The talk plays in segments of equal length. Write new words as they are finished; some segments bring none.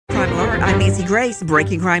Crime Alert, I'm Nancy Grace.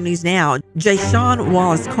 Breaking crime news now. Jayshawn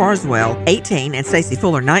Wallace Carswell, 18, and Stacey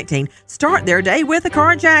Fuller, 19, start their day with a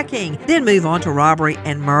carjacking, then move on to robbery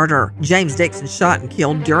and murder. James Dixon shot and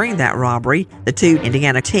killed during that robbery. The two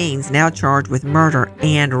Indiana teens now charged with murder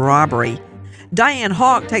and robbery. Diane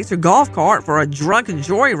Hawk takes her golf cart for a drunken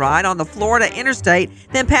joyride on the Florida interstate,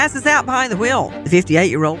 then passes out behind the wheel. The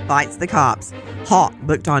 58-year-old fights the cops. Hawk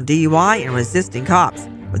booked on DUI and resisting cops.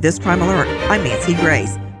 With this Crime Alert, I'm Nancy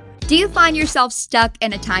Grace. Do you find yourself stuck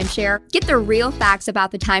in a timeshare? Get the real facts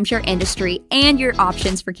about the timeshare industry and your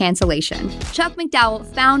options for cancellation. Chuck McDowell,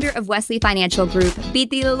 founder of Wesley Financial Group, beat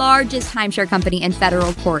the largest timeshare company in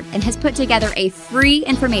federal court and has put together a free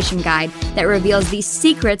information guide that reveals the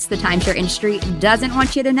secrets the timeshare industry doesn't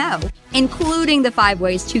want you to know, including the 5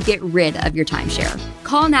 ways to get rid of your timeshare.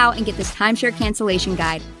 Call now and get this timeshare cancellation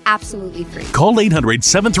guide absolutely free. Call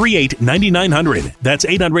 800-738-9900. That's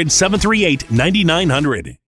 800-738-9900.